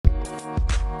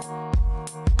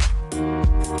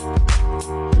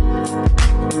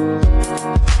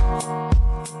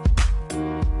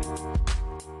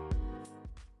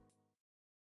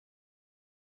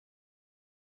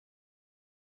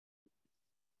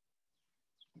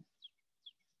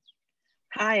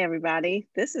Hi, everybody.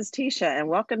 This is Tisha, and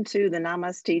welcome to the Now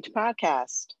Must Teach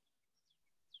podcast.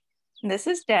 This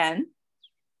is Den.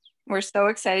 We're so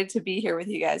excited to be here with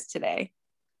you guys today.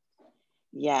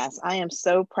 Yes, I am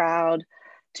so proud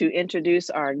to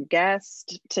introduce our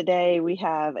guest today. We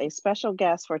have a special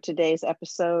guest for today's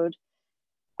episode.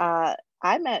 I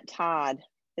met Todd.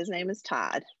 His name is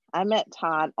Todd. I met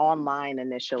Todd online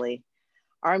initially.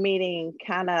 Our meeting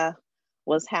kind of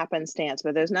was happenstance,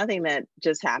 but there's nothing that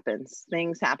just happens.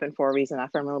 Things happen for a reason. I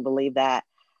firmly believe that.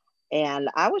 And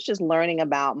I was just learning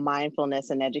about mindfulness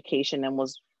and education and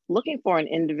was looking for an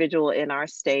individual in our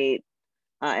state.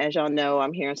 As y'all know,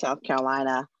 I'm here in South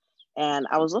Carolina, and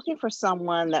I was looking for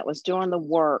someone that was doing the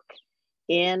work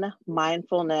in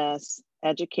mindfulness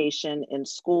education in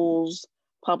schools,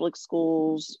 public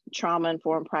schools,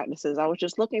 trauma-informed practices. I was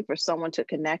just looking for someone to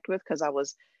connect with because I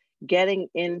was getting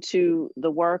into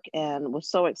the work and was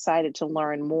so excited to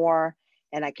learn more.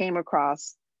 And I came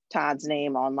across Todd's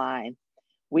name online.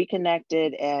 We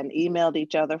connected and emailed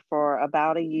each other for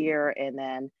about a year. And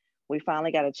then we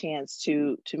finally got a chance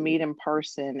to meet in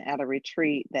person at a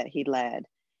retreat that he led.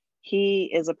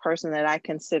 He is a person that I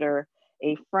consider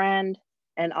a friend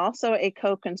and also a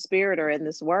co-conspirator in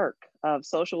this work of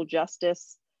social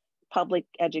justice, public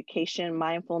education,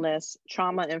 mindfulness,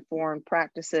 trauma-informed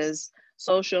practices,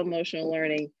 social emotional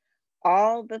learning,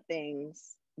 all the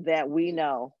things that we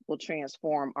know will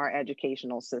transform our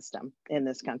educational system in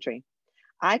this country.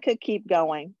 I could keep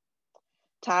going.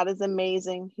 Todd is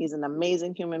amazing. He's an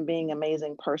amazing human being,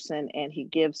 amazing person, and he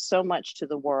gives so much to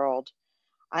the world.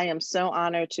 I am so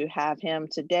honored to have him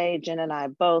today. Jen and I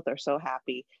both are so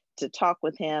happy to talk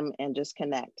with him and just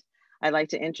connect. I'd like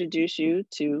to introduce you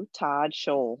to Todd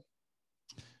Scholl.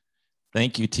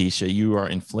 Thank you, Tisha. You are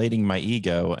inflating my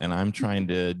ego, and I'm trying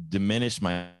to diminish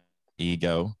my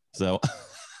ego. So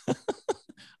I'm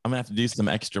gonna have to do some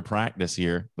extra practice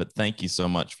here. But thank you so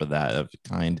much for that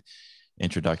kind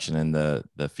introduction, and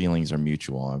the feelings are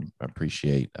mutual. I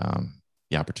appreciate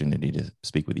the opportunity to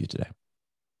speak with you today.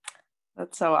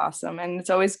 That's so awesome, and it's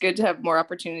always good to have more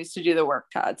opportunities to do the work,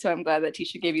 Todd. So I'm glad that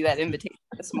Tisha gave you that invitation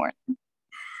this morning.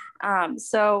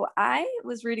 So I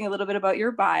was reading a little bit about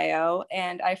your bio,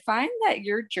 and I find that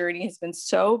your journey has been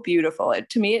so beautiful.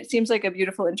 To me, it seems like a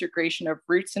beautiful integration of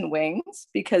roots and wings,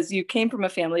 because you came from a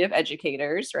family of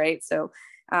educators, right? So,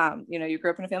 you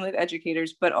grew up in a family of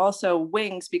educators, but also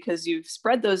wings, because you've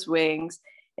spread those wings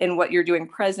in what you're doing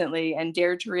presently and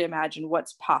dared to reimagine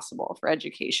what's possible for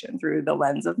education through the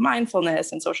lens of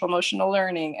mindfulness and social emotional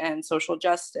learning and social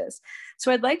justice.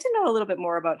 So I'd like to know a little bit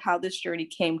more about how this journey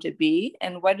came to be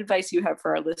and what advice you have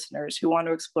for our listeners who want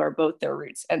to explore both their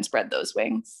roots and spread those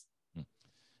wings.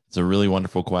 It's a really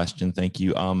wonderful question. Thank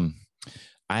you.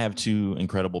 I have two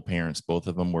incredible parents. Both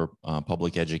of them were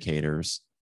public educators.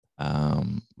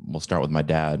 We'll start with my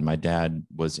dad. My dad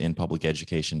was in public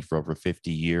education for over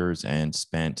 50 years and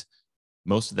spent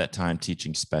most of that time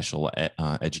teaching special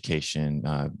education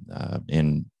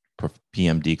in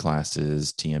PMD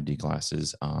classes, TMD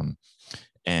classes,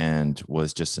 and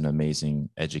was just an amazing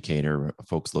educator.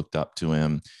 Folks looked up to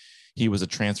him. He was a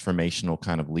transformational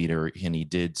kind of leader, and he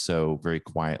did so very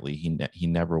quietly. He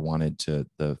never wanted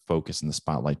the focus and the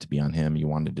spotlight to be on him. He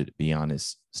wanted it to be on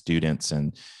his students,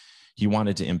 and he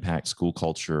wanted to impact school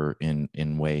culture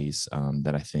in ways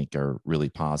that I think are really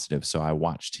positive. So I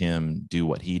watched him do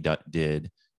what he did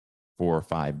for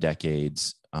 5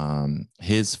 decades.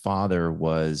 His father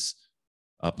was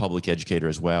a public educator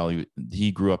as well.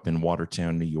 He grew up in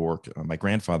Watertown, New York. My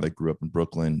grandfather grew up in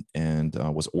Brooklyn and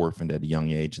was orphaned at a young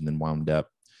age, and then wound up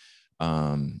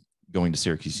going to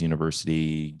Syracuse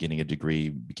University, getting a degree,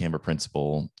 became a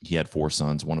principal. He had 4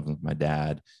 sons. One of them was my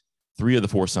dad. 3 of the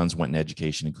 4 sons went in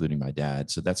education, including my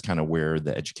dad. So that's kind of where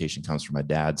the education comes from my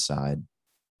dad's side.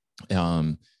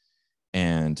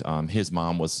 His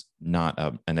mom was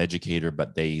not an educator,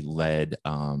 but they led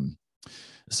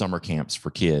summer camps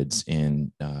for kids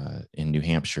in New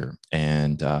Hampshire,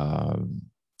 and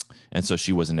so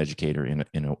she was an educator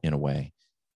in a way.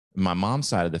 My mom's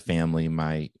side of the family,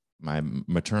 my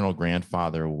maternal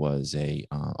grandfather was a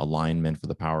lineman for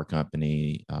the power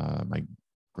company. My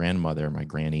grandmother, my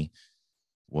granny,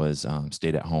 was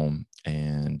stayed at home,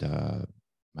 and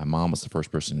my mom was the first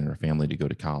person in her family to go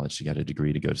to college. She got a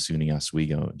degree to go to SUNY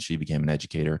Oswego, and she became an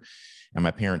educator. And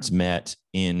my parents met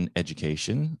in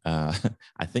education.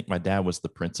 I think my dad was the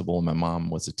principal and my mom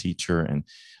was a teacher, and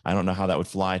I don't know how that would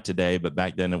fly today, but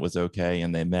back then it was okay.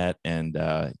 And they met and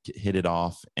hit it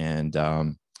off, and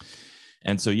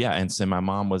so my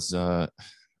mom was an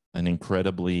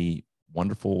incredibly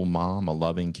wonderful mom, a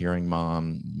loving, caring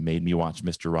mom, made me watch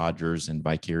Mr. Rogers and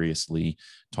vicariously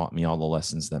taught me all the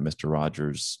lessons that Mr.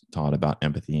 Rogers taught about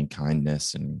empathy and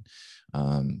kindness and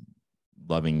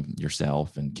loving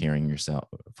yourself and caring yourself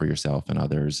for yourself and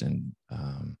others.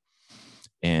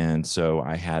 And so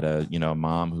I had a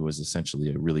mom who was essentially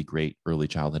a really great early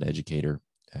childhood educator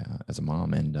as a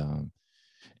mom.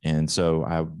 And so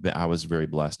I was very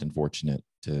blessed and fortunate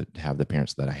to have the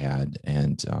parents that I had.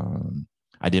 And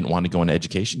I didn't want to go into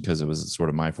education because it was sort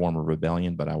of my form of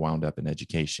rebellion, but I wound up in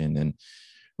education and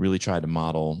really tried to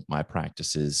model my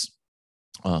practices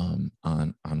on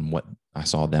what I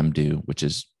saw them do, which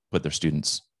is put their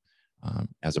students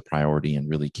as a priority and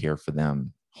really care for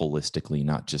them holistically,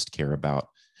 not just care about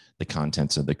the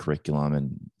contents of the curriculum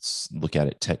and look at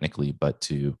it technically, but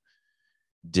to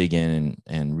dig in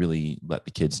and really let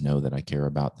the kids know that I care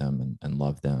about them and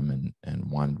love them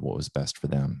and wanted what was best for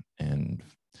them. And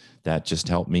that just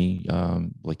helped me,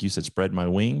 like you said, spread my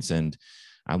wings. And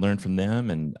I learned from them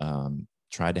and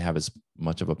tried to have as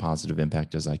much of a positive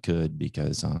impact as I could,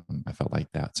 because I felt like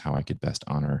that's how I could best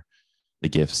honor the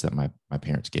gifts that my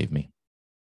parents gave me.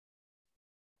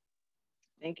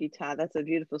 Thank you, Todd. That's a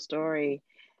beautiful story.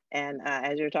 And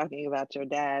as you're talking about your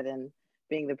dad and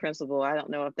being the principal, I don't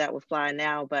know if that would fly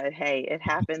now, but hey, it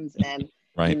happens. And,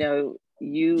 Right.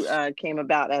 you came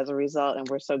about as a result, and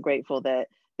we're so grateful that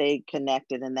they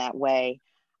connected in that way.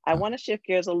 I want to shift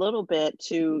gears a little bit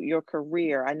to your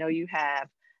career. I know you have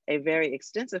a very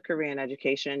extensive career in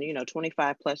education,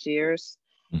 25 plus years,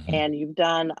 Mm-hmm. and you've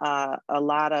done a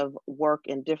lot of work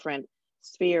in different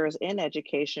spheres in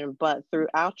education, but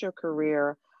throughout your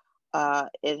career,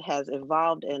 it has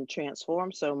evolved and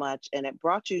transformed so much, and it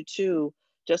brought you to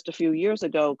just a few years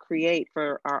ago create,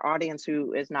 for our audience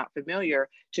who is not familiar,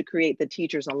 to create the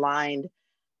Teachers Aligned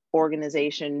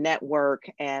organization network,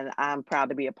 and I'm proud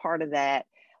to be a part of that.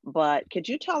 But could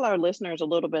you tell our listeners a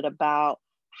little bit about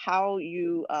how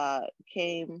you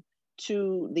came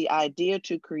to the idea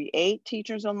to create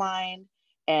Teachers Aligned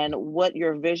and what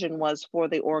your vision was for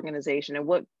the organization, and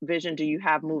what vision do you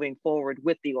have moving forward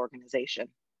with the organization?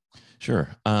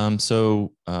 Sure.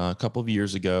 So a couple of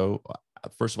years ago,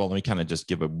 first of all, let me kind of just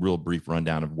give a real brief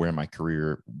rundown of where my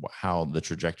career, how the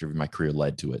trajectory of my career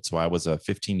led to it. So I was a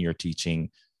 15-year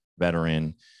teaching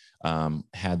veteran,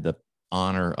 had the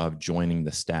honor of joining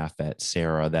the staff at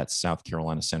SARA, that's South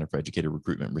Carolina Center for Educator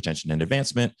Recruitment, Retention, and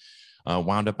Advancement,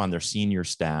 wound up on their senior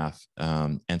staff.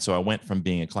 And so I went from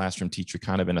being a classroom teacher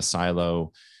kind of in a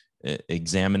silo,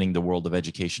 examining the world of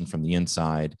education from the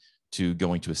inside, to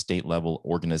going to a state level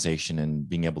organization and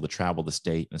being able to travel the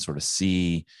state and sort of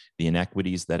see the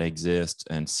inequities that exist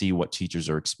and see what teachers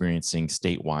are experiencing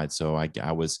statewide. So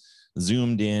I was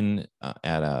zoomed in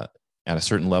at a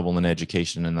certain level in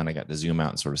education, and then I got to zoom out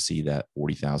and sort of see that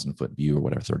 40,000 foot view or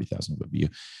whatever, 30,000 foot view.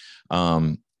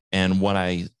 And what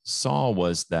I saw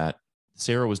was that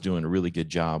Sarah was doing a really good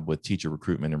job with teacher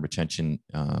recruitment and retention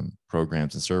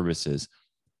programs and services.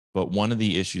 But one of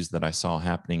the issues that I saw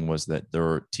happening was that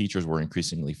their teachers were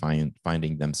increasingly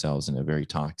finding themselves in a very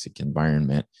toxic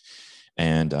environment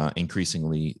and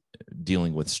increasingly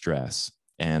dealing with stress.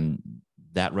 And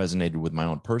that resonated with my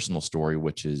own personal story,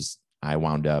 which is I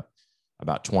wound up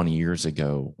about 20 years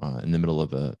ago in the middle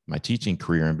of my teaching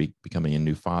career and becoming a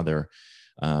new father,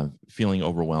 feeling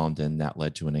overwhelmed. And that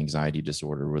led to an anxiety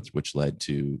disorder, which led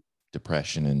to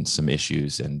depression and some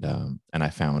issues. And I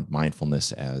found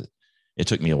mindfulness as, it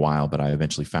took me a while, but I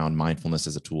eventually found mindfulness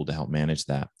as a tool to help manage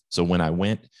that. So when I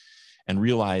went and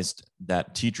realized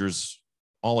that teachers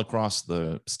all across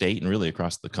the state and really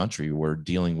across the country were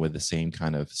dealing with the same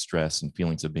kind of stress and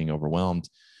feelings of being overwhelmed,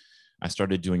 I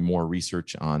started doing more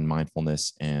research on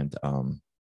mindfulness and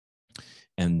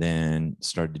then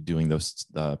started doing those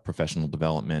professional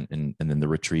development and then the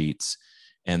retreats,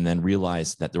 and then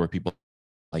realized that there were people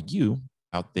like you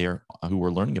out there who were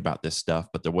learning about this stuff,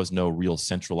 but there was no real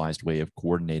centralized way of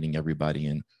coordinating everybody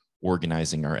and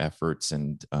organizing our efforts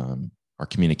and our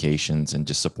communications and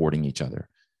just supporting each other.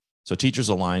 So Teachers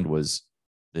Aligned was,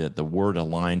 the word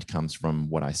aligned comes from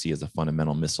what I see as a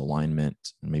fundamental misalignment.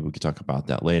 And maybe we could talk about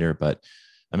that later, but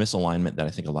a misalignment that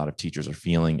I think a lot of teachers are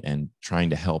feeling, and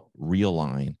trying to help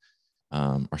realign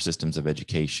our systems of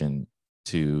education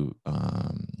to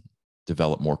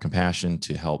develop more compassion,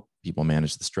 to help people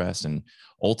manage the stress. And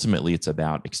ultimately, it's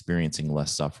about experiencing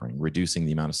less suffering, reducing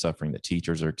the amount of suffering that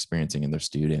teachers are experiencing in their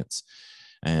students.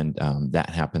 And that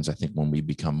happens, I think, when we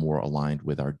become more aligned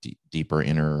with our deeper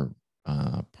inner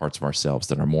parts of ourselves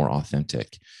that are more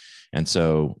authentic. And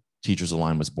so Teachers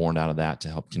Aligned was born out of that, to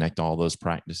help connect all those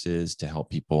practices, to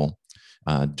help people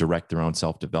direct their own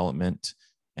self-development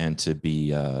and to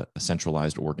be a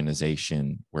centralized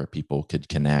organization where people could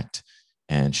connect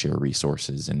and share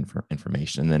resources and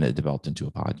information. And then it developed into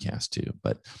a podcast too.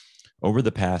 But over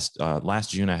the past,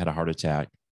 last June, I had a heart attack.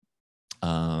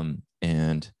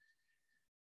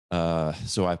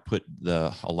 So I put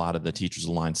a lot of the Teachers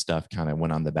Aligned stuff kind of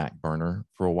went on the back burner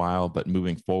for a while, but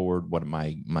moving forward, what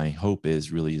my hope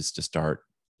is really is to start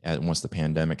once the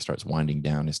pandemic starts winding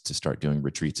down, is to start doing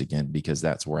retreats again, because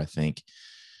that's where I think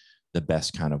the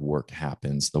best kind of work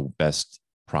happens. The best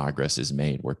progress is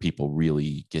made, where people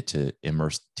really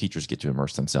teachers get to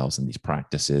immerse themselves in these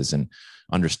practices and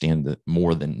understand that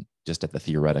more than just at the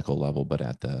theoretical level, but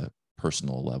at the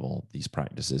personal level, these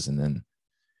practices. And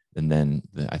then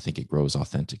I think it grows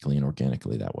authentically and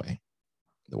organically that way,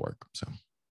 the work. So.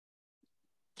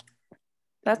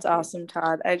 That's awesome,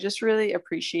 Todd. I just really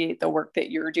appreciate the work that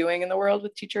you're doing in the world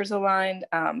with Teachers Aligned.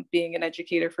 Being an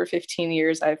educator for 15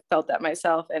 years, I've felt that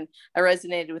myself, and I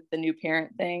resonated with the new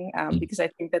parent thing because I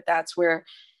think that that's where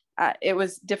it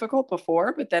was difficult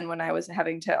before, but then when I was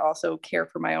having to also care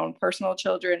for my own personal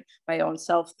children, my own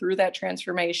self through that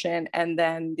transformation, and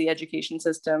then the education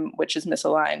system, which is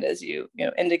misaligned, as you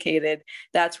indicated,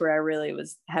 that's where I really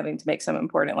was having to make some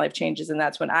important life changes. And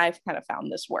that's when I've kind of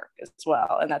found this work as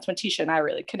well. And that's when Tisha and I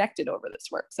really connected over this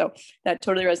work. So that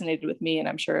totally resonated with me, and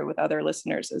I'm sure with other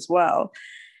listeners as well.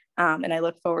 And I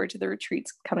look forward to the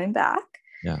retreats coming back.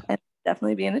 Yeah, and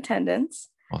definitely be in attendance.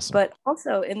 Awesome. But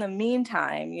also in the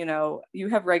meantime, you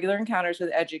have regular encounters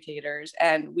with educators,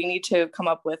 and we need to come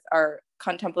up with our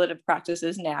contemplative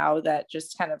practices now that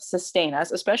just kind of sustain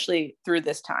us, especially through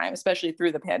this time, especially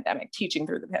through the pandemic, teaching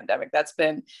through the pandemic. That's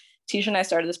been, Tisha and I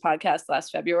started this podcast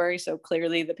last February. So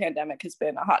clearly the pandemic has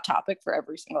been a hot topic for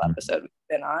every single episode we've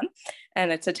been on.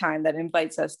 And it's a time that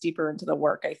invites us deeper into the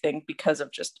work, I think, because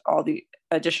of just all the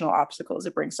additional obstacles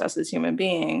it brings to us as human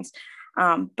beings.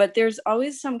 But there's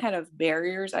always some kind of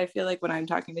barriers, I feel like, when I'm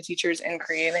talking to teachers and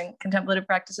creating contemplative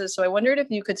practices. So I wondered if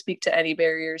you could speak to any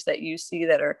barriers that you see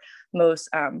that are most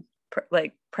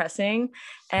pressing,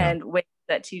 and ways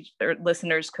that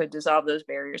listeners could dissolve those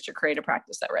barriers to create a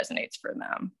practice that resonates for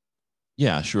them.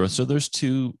 Yeah, sure. So there's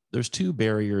two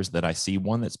barriers that I see,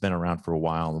 one that's been around for a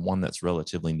while and one that's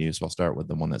relatively new. So I'll start with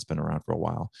the one that's been around for a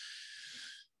while.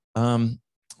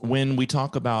 When we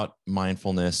talk about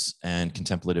mindfulness and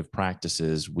contemplative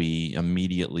practices, we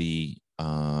immediately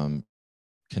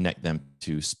connect them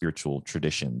to spiritual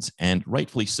traditions, and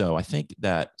rightfully so. I think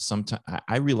that sometimes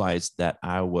I realized that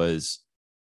I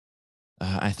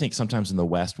think sometimes in the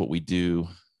West, what we do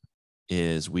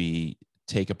is we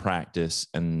take a practice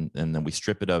and then we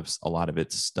strip it of a lot of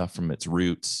its stuff from its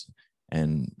roots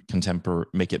and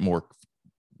make it more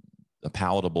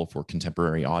palatable for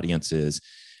contemporary audiences.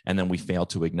 And then we fail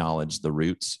to acknowledge the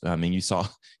roots. I mean, you saw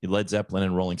Led Zeppelin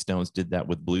and Rolling Stones did that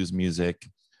with blues music.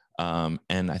 And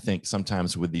I think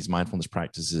sometimes with these mindfulness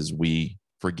practices, we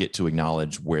forget to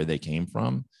acknowledge where they came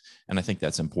from. And I think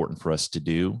that's important for us to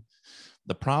do.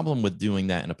 The problem with doing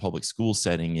that in a public school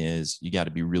setting is you got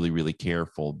to be really, really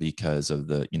careful because of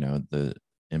the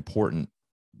important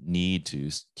need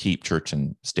to keep church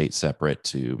and state separate,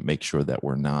 to make sure that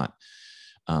we're not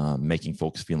making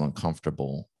folks feel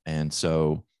uncomfortable. And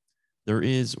so there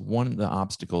is one of the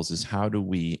obstacles is, how do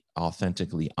we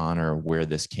authentically honor where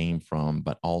this came from,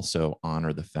 but also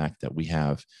honor the fact that we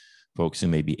have folks who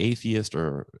may be atheist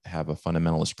or have a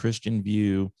fundamentalist Christian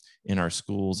view in our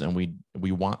schools, and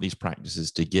we want these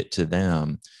practices to get to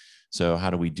them. So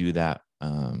how do we do that?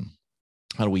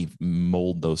 How do we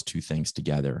mold those two things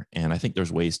together? And I think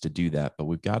there's ways to do that, but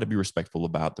we've got to be respectful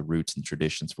about the roots and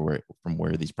traditions from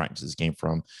where these practices came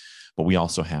from. But we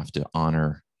also have to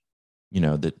honor,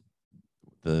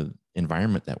 the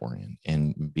environment that we're in,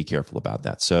 and be careful about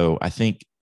that. So I think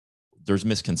there's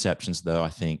misconceptions, though. I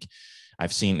think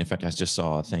I've seen, in fact, I just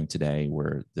saw a thing today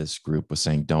where this group was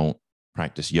saying, don't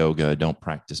practice yoga, don't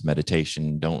practice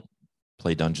meditation, don't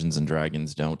play Dungeons and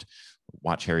Dragons, don't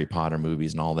watch Harry Potter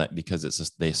movies and all that, because it's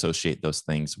just, they associate those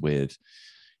things with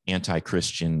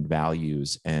anti-Christian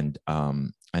values. And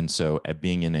so at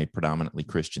being in a predominantly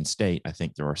Christian state, I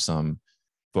think there are some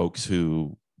folks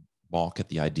who balk at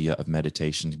the idea of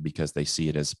meditation because they see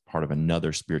it as part of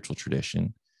another spiritual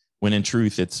tradition, when in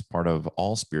truth, it's part of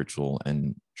all spiritual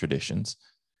and traditions.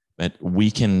 But we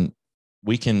can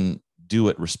do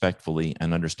it respectfully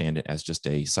and understand it as just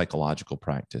a psychological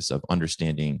practice of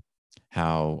understanding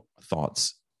how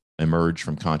thoughts emerge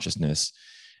from consciousness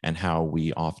and how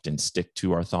we often stick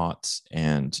to our thoughts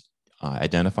and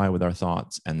identify with our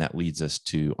thoughts. And that leads us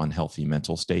to unhealthy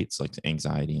mental states like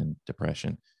anxiety and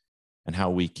depression, and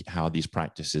how these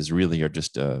practices really are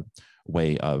just a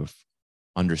way of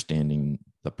understanding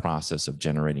the process of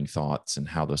generating thoughts and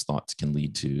how those thoughts can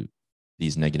lead to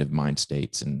these negative mind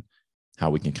states and how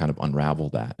we can kind of unravel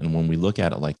that. And when we look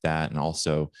at it like that, and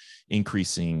also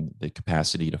increasing the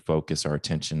capacity to focus our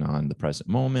attention on the present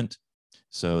moment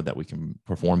so that we can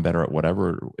perform better at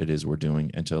whatever it is we're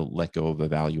doing, and to let go of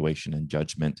evaluation and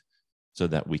judgment so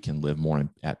that we can live more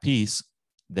at peace,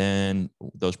 then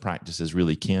those practices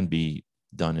really can be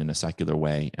done in a secular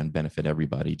way and benefit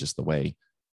everybody, just the way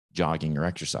jogging or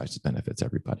exercise benefits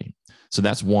everybody. So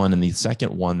that's one. And the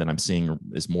second one that I'm seeing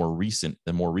is more recent.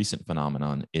 The more recent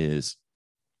phenomenon is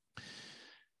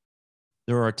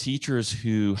there are teachers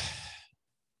who,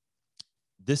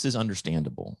 this is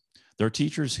understandable. There are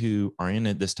teachers who are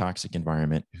in this toxic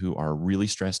environment who are really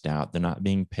stressed out. They're not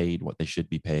being paid what they should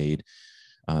be paid.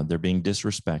 They're being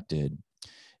disrespected.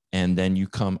 And then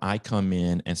I come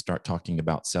in and start talking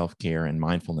about self-care and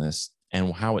mindfulness,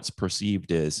 and how it's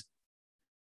perceived is,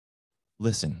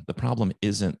 listen, the problem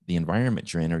isn't the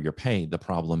environment you're in or your pay. The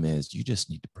problem is you just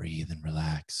need to breathe and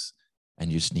relax,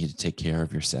 and you just need to take care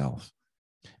of yourself.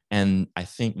 And I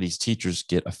think these teachers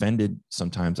get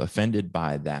sometimes offended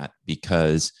by that,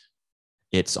 because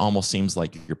it almost seems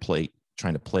like you're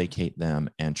trying to placate them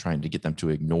and trying to get them to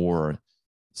ignore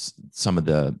some of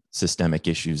the systemic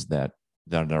issues that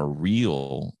are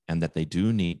real and that they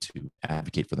do need to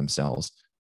advocate for themselves.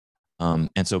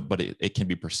 And so, but it can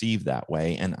be perceived that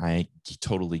way. And I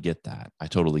totally get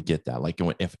that. Like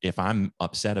if I'm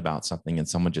upset about something and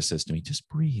someone just says to me, just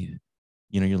breathe,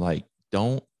 you're like,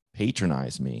 don't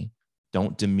patronize me.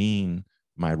 Don't demean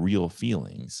my real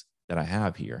feelings that I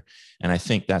have here. And I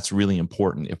think that's really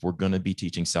important. If we're going to be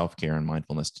teaching self-care and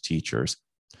mindfulness to teachers,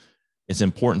 it's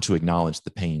important to acknowledge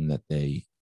the pain that they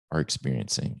are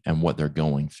experiencing and what they're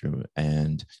going through,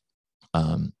 and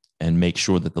make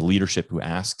sure that the leadership who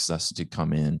asks us to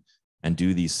come in and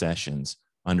do these sessions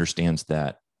understands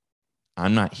that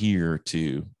I'm not here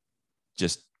to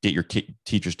just get your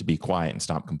teachers to be quiet and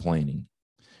stop complaining.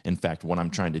 In fact, what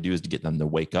I'm trying to do is to get them to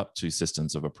wake up to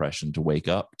systems of oppression, to wake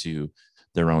up to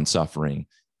their own suffering,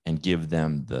 and give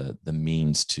them the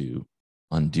means to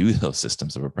undo those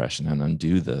systems of oppression and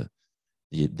undo the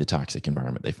toxic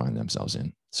environment they find themselves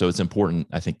in. So it's important.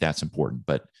 I think that's important.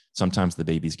 But sometimes the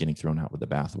baby's getting thrown out with the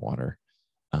bathwater,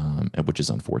 which is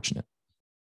unfortunate.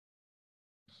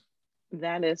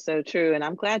 That is so true. And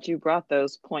I'm glad you brought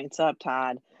those points up,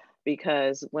 Todd,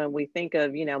 because when we think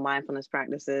of, mindfulness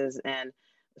practices, and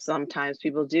sometimes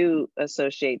people do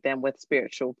associate them with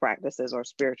spiritual practices or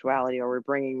spirituality, or we're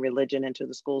bringing religion into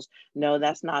the schools. No,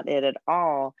 that's not it at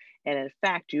all. And in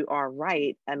fact, you are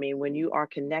right. I mean, when you are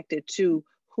connected to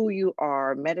who you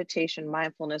are, meditation,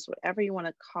 mindfulness, whatever you want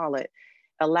to call it,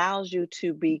 allows you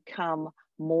to become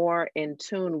more in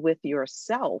tune with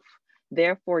yourself.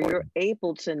 Therefore, you're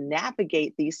able to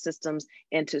navigate these systems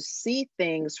and to see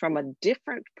things from a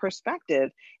different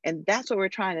perspective. And that's what we're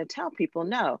trying to tell people.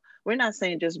 No, we're not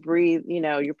saying just breathe,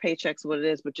 your paycheck's what it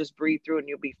is, but just breathe through and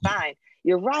you'll be fine.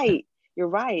 You're right. You're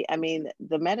right. I mean,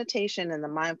 the meditation and the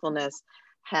mindfulness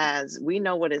we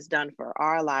know what it's done for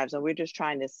our lives. And we're just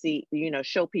trying to see,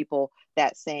 show people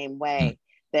that same way,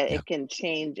 that it can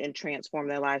change and transform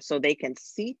their lives so they can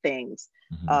see things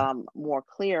more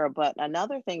clear. But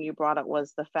another thing you brought up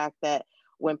was the fact that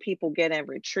when people get in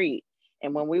retreat,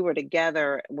 and when we were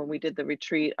together, when we did the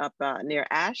retreat up near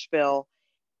Asheville,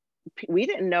 we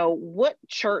didn't know what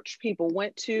church people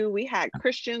went to. We had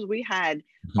Christians, we had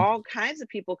all kinds of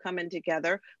people coming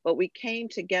together, but we came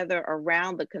together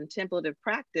around the contemplative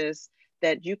practice,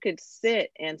 that you could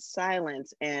sit in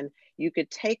silence and you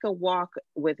could take a walk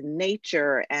with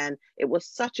nature. And it was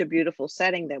such a beautiful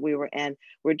setting that we were in.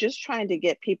 We're just trying to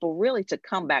get people really to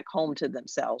come back home to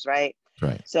themselves, right?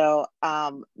 Right. So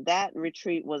that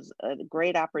retreat was a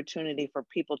great opportunity for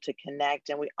people to connect.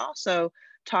 And we also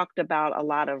talked about a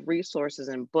lot of resources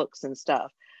and books and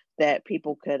stuff that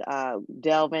people could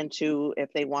delve into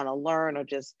if they want to learn or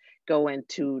just go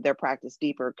into their practice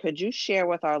deeper. Could you share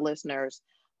with our listeners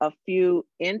a few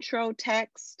intro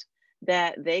texts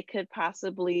that they could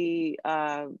possibly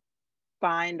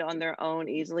find on their own,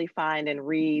 easily find and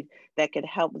read, that could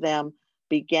help them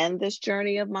begin this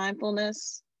journey of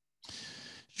mindfulness?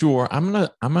 Sure. I'm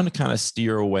gonna kind of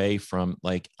steer away from,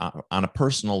 like, on a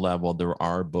personal level, there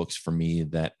are books for me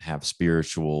that have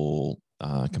spiritual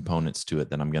components to it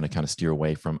that I'm going to kind of steer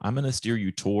away from. I'm going to steer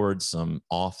you towards some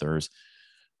authors.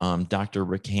 Dr.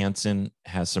 Rick Hansen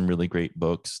has some really great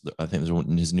books. I think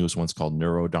his newest one's called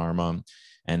Neurodharma,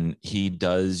 and he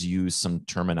does use some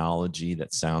terminology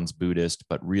that sounds Buddhist,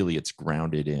 but really it's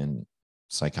grounded in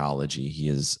psychology. He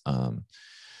is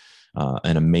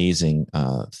an amazing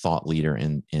thought leader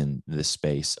in this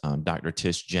space. Dr.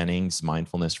 Tish Jennings,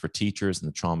 Mindfulness for Teachers in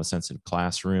the Trauma Sensitive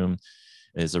Classroom,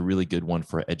 is a really good one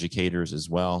for educators as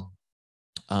well.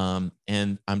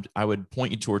 And I would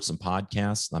point you towards some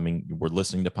podcasts. I mean, we're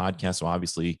listening to podcasts, so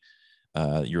obviously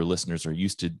your listeners are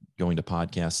used to going to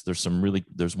podcasts.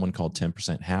 There's one called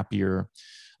 10% Happier,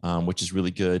 which is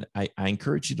really good. I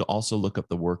encourage you to also look up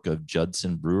the work of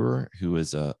Judson Brewer, who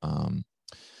is a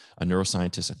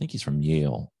neuroscientist. I think he's from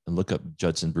Yale, and look up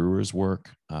Judson Brewer's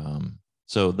work.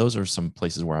 So those are some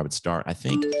places where I would start. I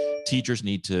think teachers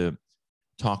need to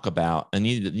talk about and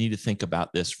need to think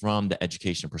about this from the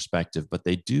education perspective, but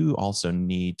they do also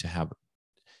need to have,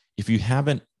 if you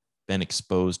haven't been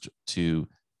exposed to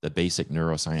the basic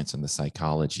neuroscience and the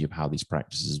psychology of how these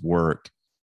practices work,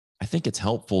 I think it's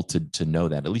helpful to know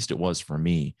that. At least it was for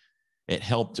me. It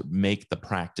helped make the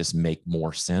practice make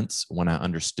more sense when I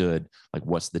understood, like,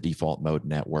 what's the default mode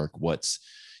network? What's,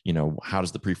 how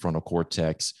does the prefrontal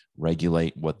cortex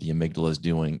regulate what the amygdala is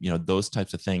doing? Those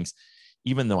types of things.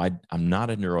 Even though I'm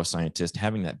not a neuroscientist,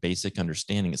 having that basic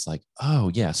understanding, it's like, oh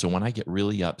yeah, so when I get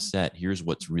really upset, here's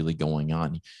what's really going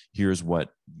on. Here's what,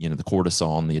 the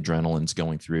cortisol and the adrenaline's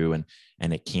going through, and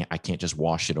I can't just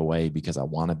wash it away because I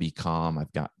want to be calm.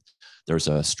 There's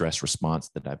a stress response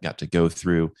that I've got to go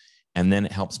through. And then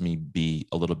it helps me be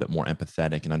a little bit more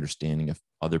empathetic and understanding of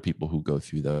other people who go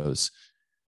through those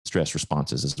stress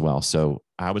responses as well. So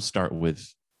I would start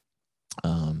with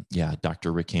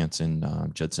Dr. Rick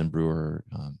Hansen, Judson Brewer,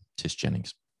 Tish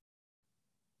Jennings.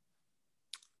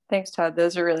 Thanks, Todd.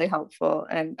 Those are really helpful.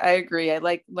 And I agree.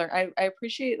 I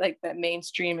appreciate that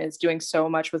mainstream is doing so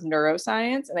much with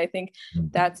neuroscience. And I think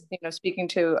that's, speaking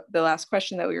to the last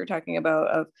question that we were talking about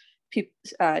of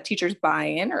teachers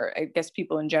buy-in, or I guess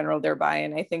people in general, their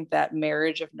buy-in. I think that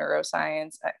marriage of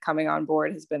neuroscience coming on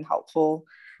board has been helpful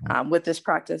with this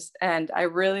practice. And I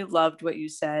really loved what you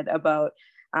said about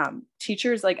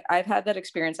teachers. Like, I've had that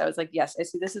experience. I was like, yes, I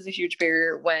see this is a huge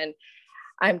barrier when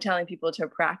I'm telling people to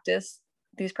practice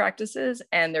these practices,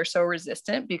 and they're so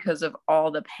resistant because of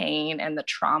all the pain and the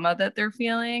trauma that they're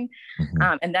feeling.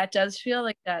 And that does feel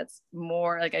like that's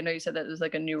more, like, I know you said that it was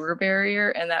like a newer barrier,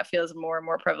 and that feels more and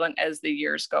more prevalent as the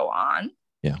years go on.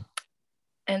 Yeah.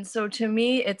 And so to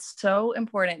me, it's so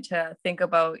important to think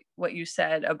about what you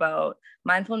said about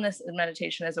mindfulness and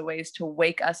meditation as a ways to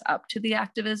wake us up to the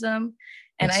activism.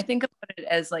 And I think about it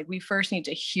as like, we first need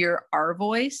to hear our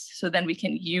voice, so then we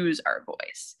can use our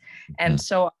voice. And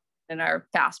so in our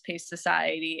fast-paced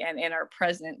society and in our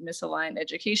present misaligned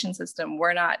education system,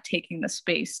 we're not taking the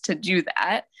space to do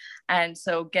that. And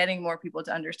so getting more people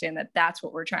to understand that that's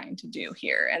what we're trying to do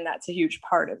here. And that's a huge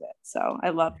part of it. So I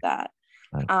love that.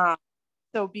 Right.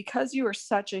 So because you are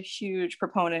such a huge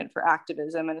proponent for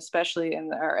activism, and especially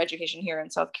in our education here in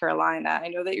South Carolina, I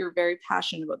know that you're very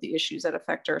passionate about the issues that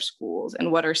affect our schools and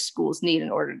what our schools need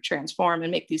in order to transform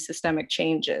and make these systemic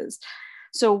changes.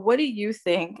 So what do you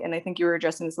think, and I think you were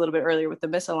addressing this a little bit earlier with the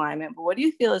misalignment, but what do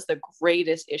you feel is the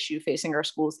greatest issue facing our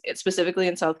schools, specifically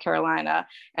in South Carolina,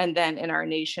 and then in our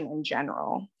nation in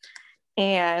general?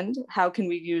 And how can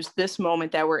we use this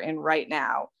moment that we're in right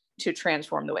now to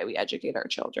transform the way we educate our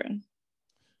children?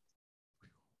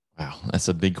 Wow, that's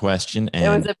a big question. And it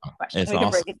was a big question. It's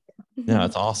awesome. No,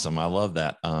 it's awesome. I love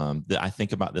that. I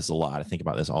think about this a lot. I think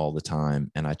about this all the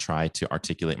time, and I try to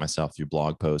articulate myself through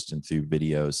blog posts and through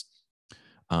videos.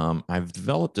 I've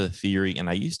developed a theory, and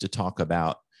I used to talk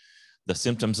about the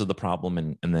symptoms of the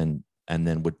problem, and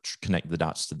then would connect the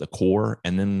dots to the core.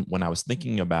 And then when I was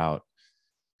thinking about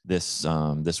this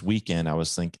weekend, I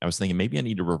was thinking maybe I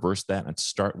need to reverse that and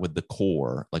start with the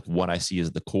core, like what I see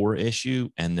as the core issue,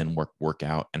 and then work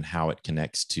out and how it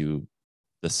connects to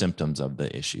the symptoms of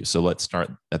the issue. So let's start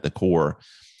at the core.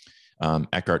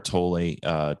 Eckhart Tolle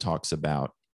talks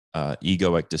about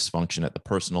egoic dysfunction at the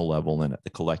personal level and at the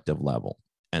collective level.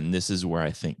 And this is where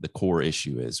I think the core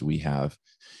issue is. We have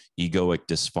egoic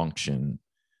dysfunction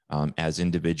as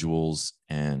individuals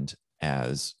and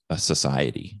as a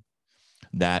society.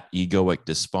 That egoic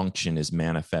dysfunction is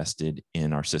manifested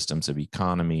in our systems of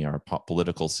economy, our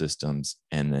political systems,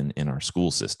 and then in our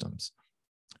school systems.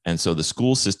 And so the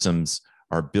school systems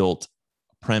are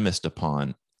premised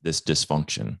upon this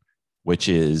dysfunction, which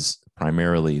is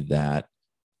primarily that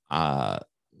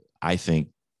I think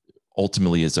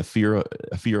ultimately is a fear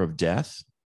of death,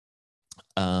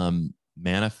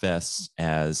 manifests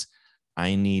as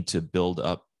I need to build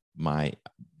up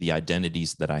the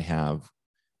identities that I have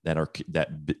that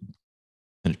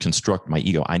construct my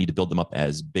ego. I need to build them up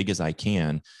as big as I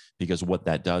can, because what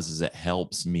that does is it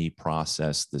helps me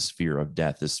process this fear of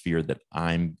death, this fear that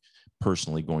I'm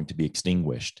personally going to be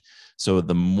extinguished. So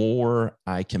the more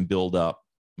I can build up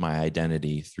my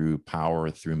identity through power,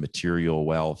 through material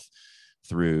wealth,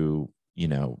 through,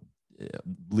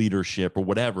 leadership or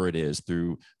whatever it is,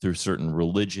 through certain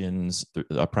religions, through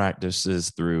practices,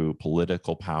 through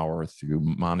political power, through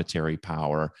monetary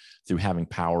power, through having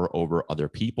power over other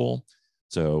people.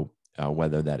 So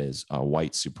whether that is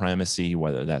white supremacy,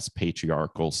 whether that's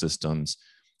patriarchal systems,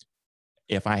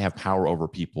 if I have power over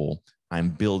people, I'm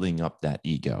building up that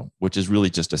ego, which is really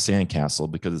just a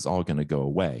sandcastle because it's all going to go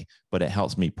away. But it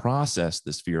helps me process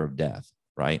this fear of death,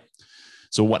 right?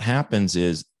 So what happens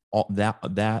is all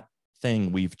that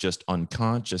thing we've just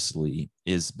unconsciously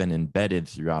is been embedded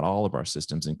throughout all of our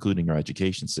systems, including our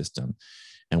education system.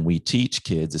 And we teach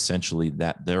kids essentially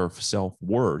that their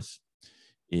self-worth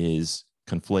is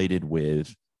conflated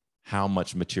with how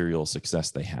much material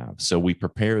success they have. So we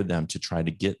prepare them to try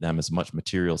to get them as much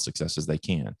material success as they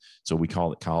can. So we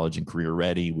call it college and career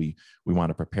ready. We want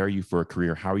to prepare you for a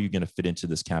career. How are you going to fit into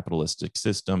this capitalistic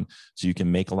system so you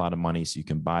can make a lot of money, so you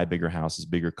can buy bigger houses,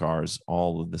 bigger cars,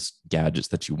 all of the gadgets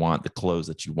that you want, the clothes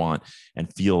that you want,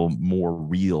 and feel more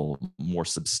real, more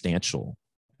substantial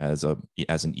as an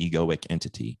egoic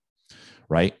entity,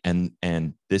 right?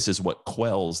 And this is what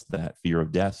quells that fear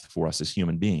of death for us as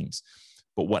human beings.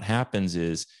 But what happens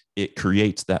is it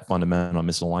creates that fundamental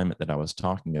misalignment that I was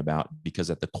talking about, because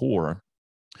at the core,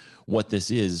 what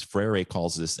this is, Freire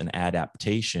calls this an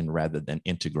adaptation rather than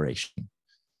integration.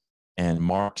 And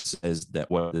Marx says that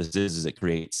what this is it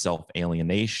creates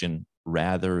self-alienation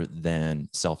rather than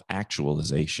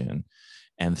self-actualization.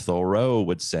 And Thoreau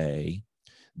would say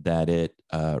that it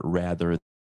rather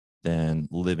than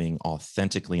living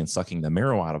authentically and sucking the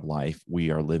marrow out of life,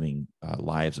 we are living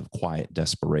lives of quiet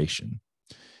desperation.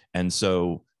 And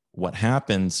so what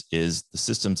happens is the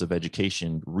systems of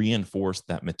education reinforce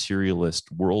that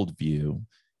materialist worldview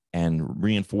and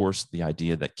reinforce the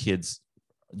idea that kids,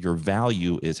 your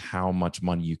value is how much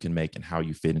money you can make and how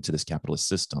you fit into this capitalist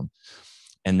system.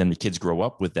 And then the kids grow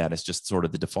up with that. It's just sort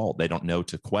of the default. They don't know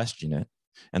to question it.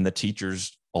 And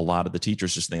a lot of the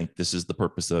teachers just think this is the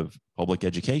purpose of public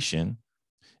education.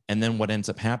 And then what ends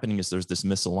up happening is there's this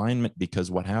misalignment, because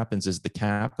what happens is the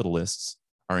capitalists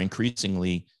are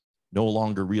increasingly no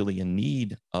longer really in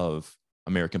need of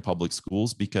American public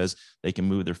schools because they can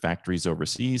move their factories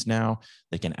overseas now.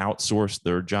 They can outsource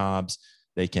their jobs.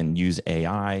 They can use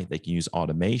AI. They can use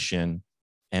automation.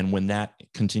 And when that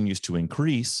continues to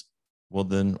increase, well,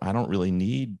 then I don't really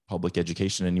need public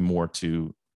education anymore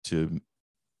to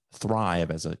thrive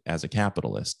as a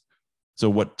capitalist. So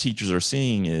what teachers are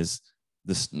seeing is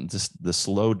the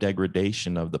slow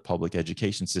degradation of the public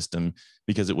education system,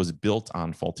 because it was built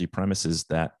on faulty premises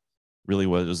that really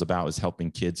what it was about is helping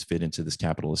kids fit into this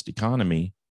capitalist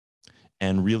economy.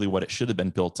 And really what it should have been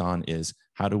built on is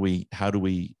how do we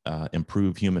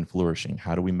improve human flourishing?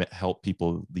 How do we help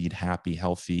people lead happy,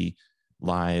 healthy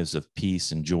lives of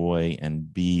peace and joy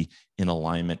and be in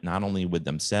alignment, not only with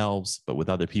themselves, but with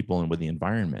other people and with the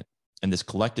environment? And this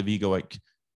collective egoic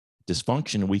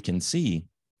dysfunction we can see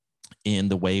in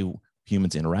the way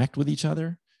humans interact with each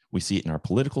other. We see it in our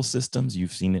political systems.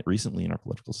 You've seen it recently in our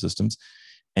political systems.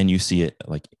 And you see it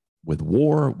like with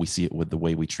war. We see it with the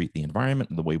way we treat the environment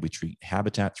and the way we treat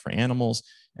habitats for animals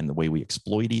and the way we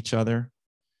exploit each other,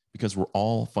 because we're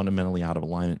all fundamentally out of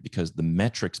alignment, because the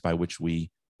metrics by which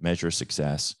we measure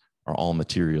success are all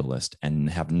materialist and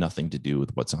have nothing to do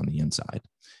with what's on the inside.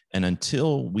 And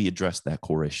until we address that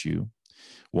core issue,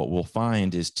 what we'll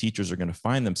find is teachers are going to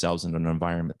find themselves in an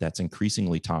environment that's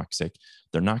increasingly toxic.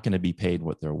 They're not going to be paid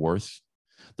what they're worth.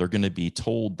 They're going to be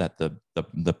told that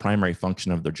the primary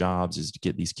function of their jobs is to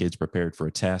get these kids prepared for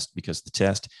a test, because the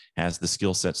test has the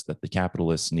skill sets that the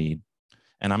capitalists need.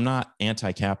 And I'm not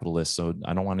anti-capitalist, so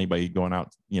I don't want anybody going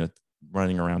out,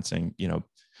 running around saying,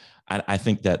 I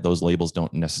think that those labels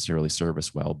don't necessarily serve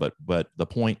us well. But the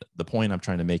point I'm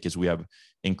trying to make is we have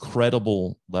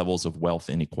incredible levels of wealth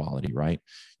inequality, right?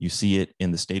 You see it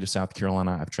in the state of South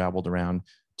Carolina. I've traveled around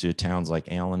to towns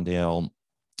like Allendale,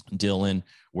 Dillon,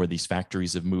 where these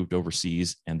factories have moved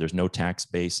overseas and there's no tax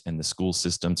base, and the school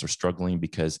systems are struggling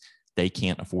because they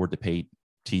can't afford to pay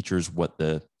teachers what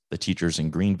the teachers in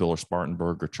Greenville or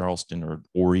Spartanburg or Charleston or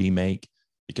Horry make,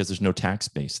 because there's no tax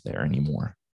base there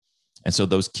anymore. And so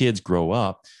those kids grow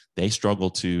up, those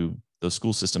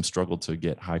school systems struggle to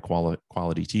get high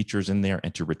quality teachers in there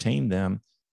and to retain them,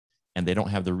 and they don't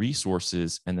have the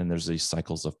resources. And then there's these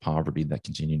cycles of poverty that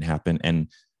continue to happen. And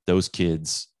those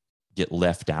kids get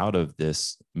left out of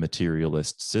this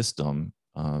materialist system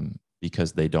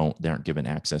because they aren't given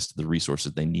access to the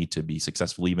resources they need to be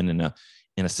successful, even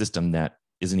in a system that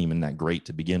isn't even that great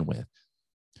to begin with.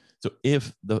 So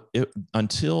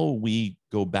until we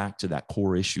go back to that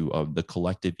core issue of the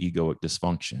collective egoic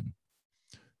dysfunction,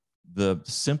 the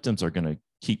symptoms are going to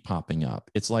keep popping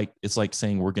up. It's like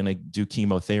saying we're going to do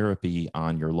chemotherapy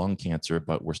on your lung cancer,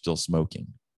 but we're still smoking.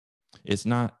 It's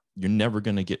not, you're never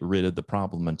going to get rid of the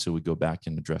problem until we go back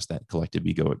and address that collective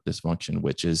egoic dysfunction,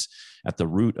 which is at the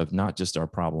root of not just our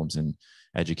problems in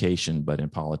education, but in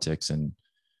politics and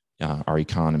our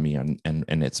economy, and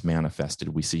it's manifested.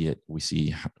 We see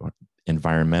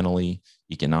environmentally,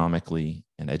 economically,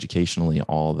 and educationally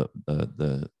all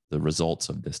the results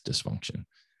of this dysfunction.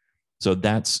 So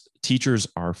teachers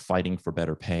are fighting for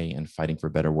better pay and fighting for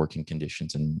better working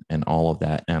conditions and all of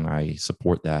that. And I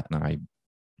support that and I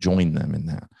join them in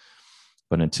that.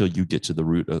 But until you get to the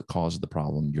root cause of the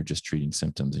problem, you're just treating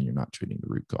symptoms and you're not treating the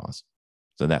root cause.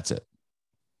 So that's it.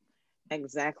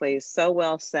 Exactly. So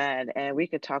well said. And we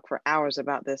could talk for hours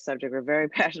about this subject. We're very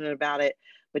passionate about it.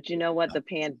 But you know what? The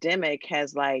pandemic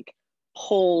has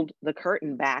pulled the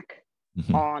curtain back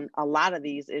on a lot of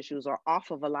these issues, or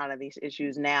off of a lot of these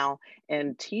issues now.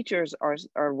 And teachers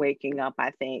are waking up,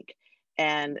 I think.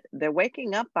 And they're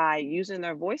waking up by using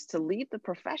their voice to leave the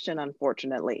profession,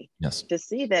 unfortunately. Yes. To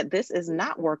see that this is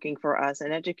not working for us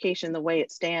in education the way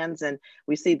it stands. And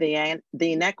we see the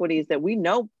inequities that we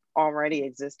know already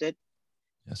existed.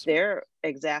 Yes. They're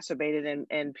exacerbated,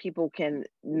 and people can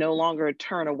no longer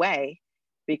turn away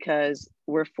because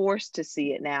we're forced to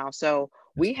see it now. So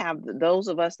we have those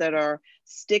of us that are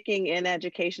sticking in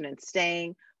education and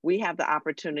staying, we have the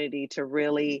opportunity to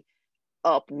really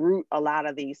uproot a lot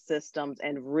of these systems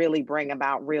and really bring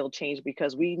about real change,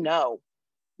 because we know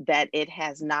that it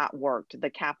has not worked.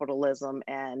 The capitalism,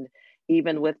 and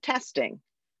even with testing,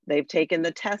 they've taken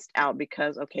the test out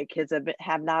because, okay, kids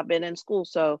have not been in school,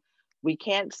 so we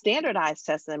can't standardize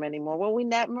test them anymore. Well, we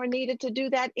never needed to do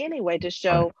that anyway to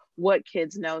show what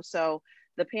kids know. So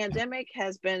the pandemic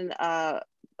has been,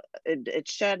 it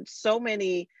shed so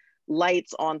many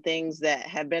lights on things that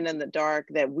have been in the dark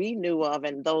that we knew of,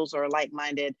 and those are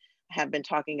like-minded have been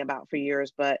talking about for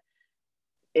years. But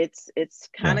it's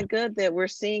kind of good that we're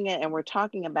seeing it and we're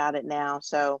talking about it now.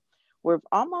 So we've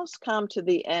almost come to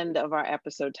the end of our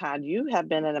episode. Todd, you have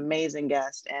been an amazing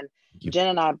guest, and Jen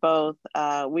and I both,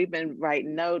 we've been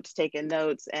writing notes, taking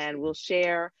notes, and we'll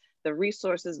share the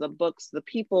resources, the books, the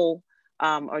people,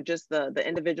 or just the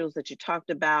individuals that you talked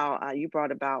about. You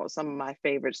brought about some of my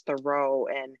favorites, Thoreau,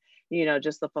 and,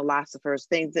 just the philosophers,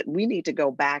 things that we need to go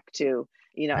back to,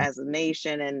 as a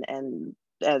nation and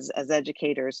as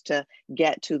educators, to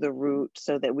get to the root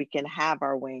so that we can have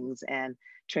our wings and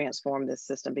transform this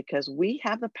system, because we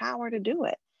have the power to do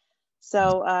it.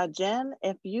 So Jen,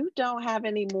 if you don't have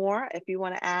any more, if you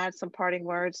want to add some parting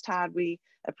words, Todd, we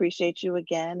appreciate you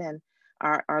again. And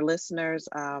our listeners,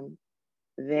 I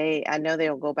know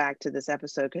they'll go back to this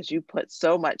episode because you put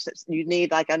so much that you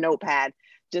need a notepad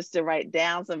just to write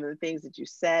down some of the things that you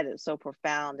said. It's so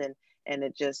profound and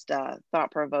it just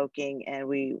thought-provoking, and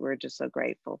we're just so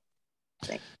grateful.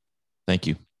 Thank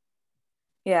you.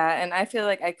 Yeah, and I feel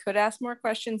like I could ask more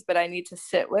questions, but I need to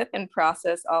sit with and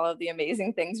process all of the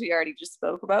amazing things we already just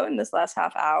spoke about in this last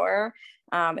half hour.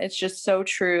 It's just so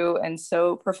true and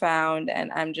so profound,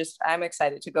 and I'm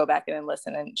excited to go back in and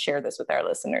listen and share this with our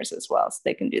listeners as well, so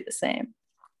they can do the same.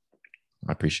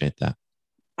 I appreciate that.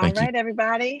 All right,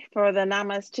 everybody, for the Now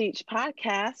Must Teach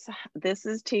podcast, this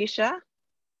is Tisha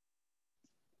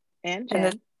and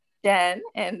Jen. Jen,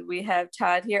 and we have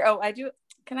Todd here. Oh,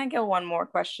 can I get one more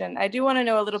question? I do want to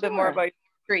know a little bit more about your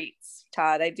retreats,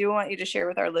 Todd. I do want you to share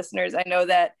with our listeners. I know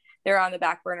that they're on the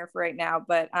back burner for right now,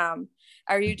 but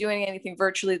are you doing anything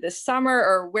virtually this summer,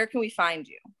 or where can we find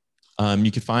you?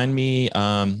 You can find me.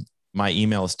 My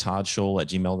email is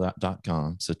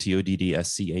toddscholl@gmail.com. So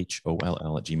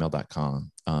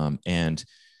TODDSCHOLL@gmail.com. And,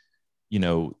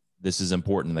 this is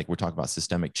important. Like we're talking about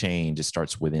systemic change, it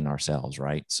starts within ourselves,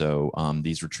 right? So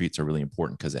these retreats are really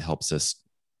important because it helps us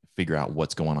figure out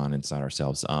what's going on inside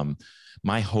ourselves.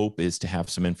 My hope is to have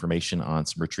some information on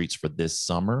some retreats for this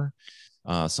summer,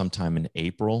 sometime in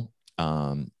April.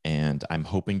 And I'm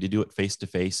hoping to do it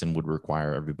face-to-face and would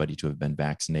require everybody to have been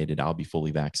vaccinated. I'll be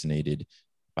fully vaccinated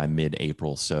by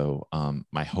mid-April. So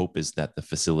my hope is that the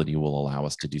facility will allow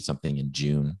us to do something in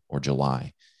June or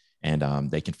July. And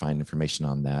they can find information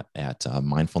on that at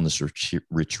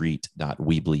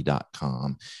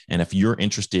mindfulnessretreat.weebly.com. And if you're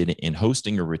interested in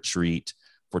hosting a retreat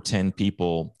for 10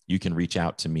 people, you can reach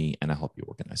out to me and I'll help you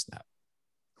organize that.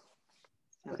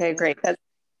 Okay, great. That's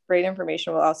great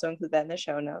information. We'll also include that in the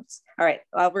show notes. All right.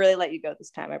 I'll really let you go this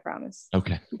time, I promise.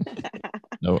 Okay.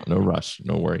 No rush.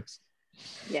 No worries.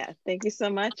 Yeah. Thank you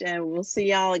so much. And we'll see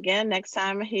y'all again next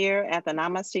time here at the Now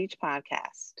Must Teach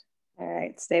podcast. All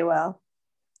right. Stay well.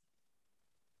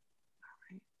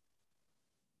 All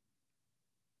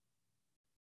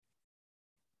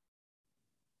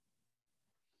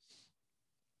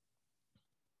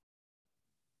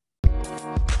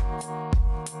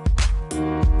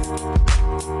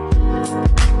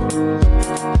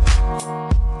right.